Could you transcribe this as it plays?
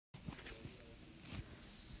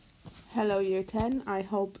Hello Year 10, I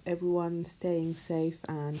hope everyone's staying safe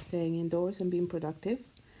and staying indoors and being productive.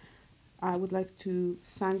 I would like to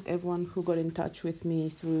thank everyone who got in touch with me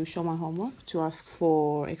through Show My Homework to ask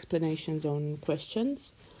for explanations on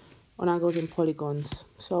questions on angles and polygons.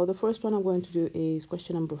 So the first one I'm going to do is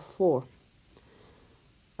question number 4.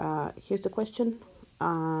 Here's the question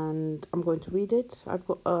and I'm going to read it. I've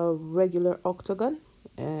got a regular octagon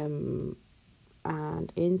and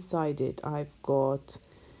inside it I've got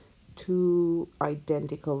two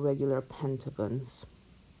identical regular pentagons,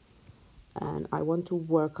 and I want to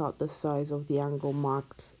work out the size of the angle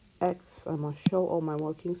marked X. I must show all my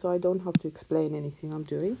working so I don't have to explain anything I'm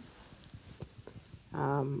doing,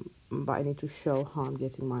 but I need to show how I'm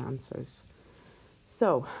getting my answers.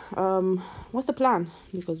 So what's the plan?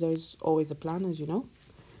 Because there's always a plan, as you know.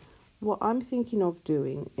 What I'm thinking of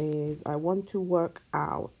doing is I want to work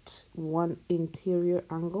out one interior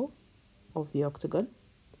angle of the octagon,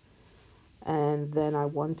 and then I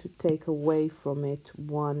want to take away from it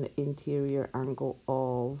one interior angle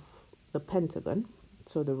of the pentagon,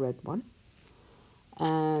 so the red one,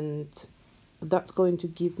 and that's going to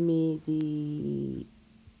give me the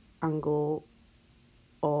angle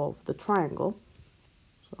of the triangle,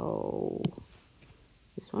 so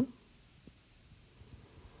this one.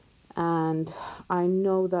 And I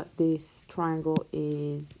know that this triangle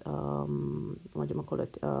is what do you call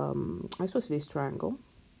it, isosceles triangle,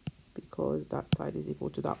 because that side is equal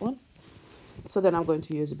to that one. So then I'm going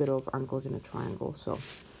to use a bit of angles in a triangle. So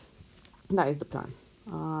that is the plan.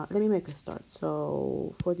 Let me make a start.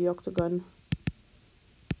 So for the octagon,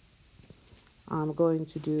 I'm going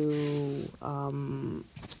to do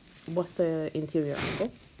what's the interior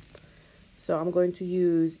angle? So I'm going to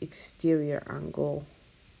use exterior angle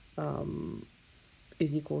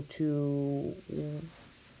is equal to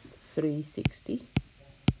 360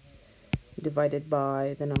 divided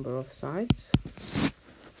by the number of sides.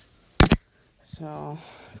 So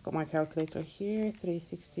I've got my calculator here,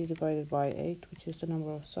 360 divided by 8, which is the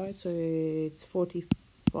number of sides, so it's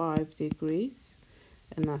 45 degrees,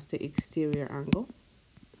 and that's the exterior angle.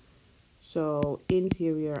 So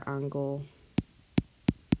interior angle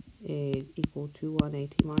is equal to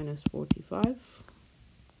 180 minus 45.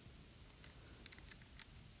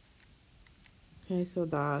 Okay, so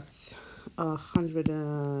that's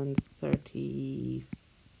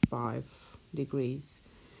 135 degrees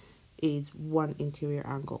is one interior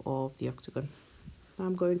angle of the octagon.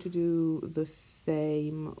 I'm going to do the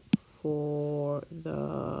same for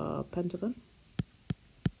the pentagon.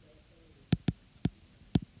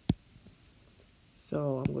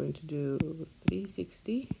 So I'm going to do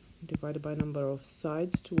 360 divided by number of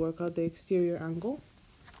sides to work out the exterior angle.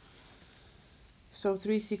 So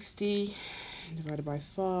 360 divided by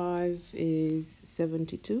 5 is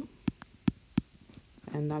 72,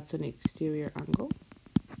 and that's an exterior angle.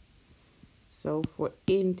 So for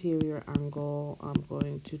interior angle, I'm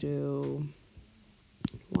going to do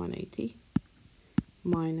 180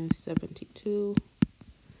 minus 72.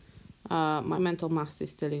 My mental math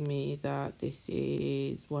is telling me that this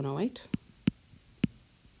is 108.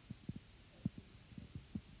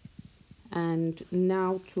 And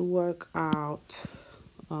now to work out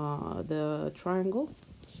the triangle,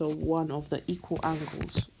 so one of the equal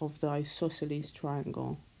angles of the isosceles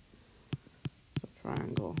triangle. So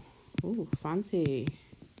triangle. Ooh, fancy.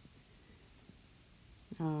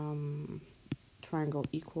 Triangle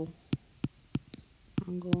equal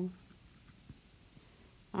angle.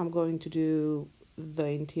 I'm going to do the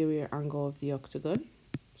interior angle of the octagon.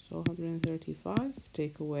 So 135,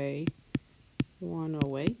 take away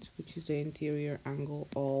 108, which is the interior angle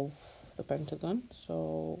of the pentagon.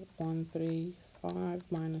 So 135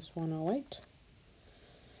 minus 108,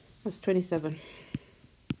 that's 27.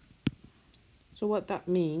 So what that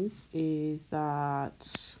means is that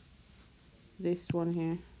this one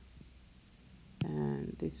here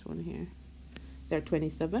and this one here, they're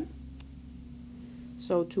 27.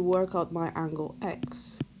 So to work out my angle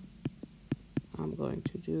X, I'm going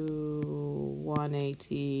to do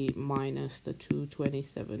 180 minus the two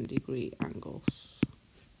 27 degree angles.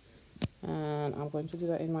 And I'm going to do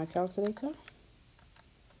that in my calculator.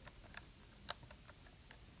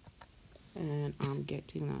 And I'm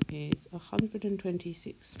getting that is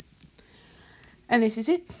 126. And this is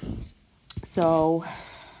it. So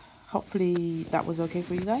hopefully that was okay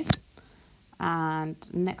for you guys. And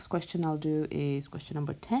next question I'll do is question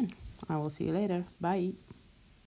number 10. I will see you later. Bye.